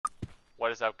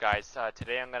What is up, guys?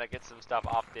 Today I'm gonna get some stuff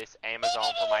off this Amazon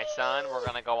for my son. We're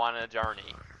gonna go on a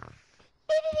journey.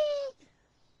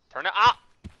 Turn it up!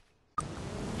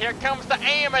 Here comes the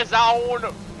Amazon!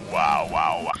 Wow,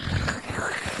 wow, wow.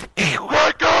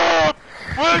 Wake up!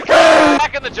 Wake up!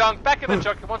 Back in the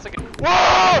junk, once again.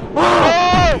 Whoa!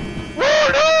 Whoa! Whoa,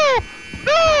 no!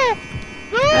 No!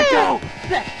 No! Let go!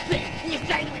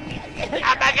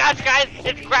 Oh my gosh, guys!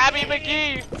 It's Krabby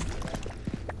McGee!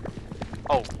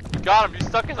 Oh, you got him. You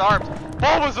stuck his arms.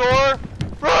 Bulbasaur!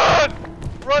 Run!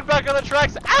 Run back on the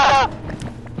tracks. Ah!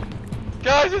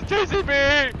 Guys, it's chasing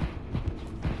me!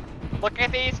 Look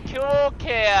at these cool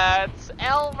kids.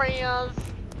 Elbrius.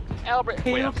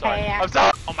 Wait, I'm sorry. I'm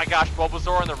sorry. Oh my gosh,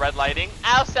 Bulbasaur in the red lighting.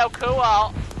 Ow, so cool.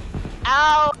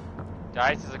 Ow!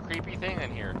 Guys, there's a creepy thing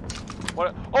in here.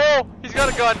 What? Oh, he's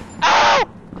got a gun. Ow!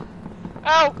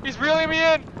 Ow! He's reeling me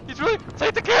in. He's really.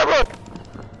 Take the camera.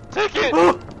 Take it.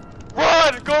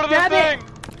 Run! Go to the thing!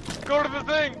 Go to the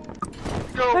thing!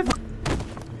 Go!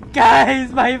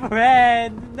 Guys, my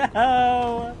friend!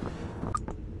 No!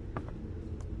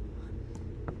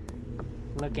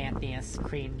 Look at this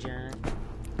cringer.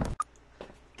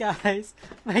 Guys,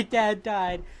 my dad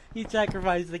died. He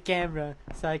sacrificed the camera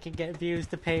so I can get views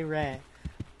to pay rent.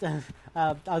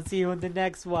 I'll see you in the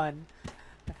next one.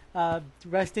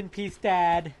 Rest in peace,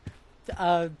 Dad.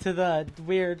 To the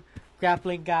weird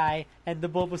grappling guy and the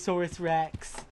Bulbasaurus Rex.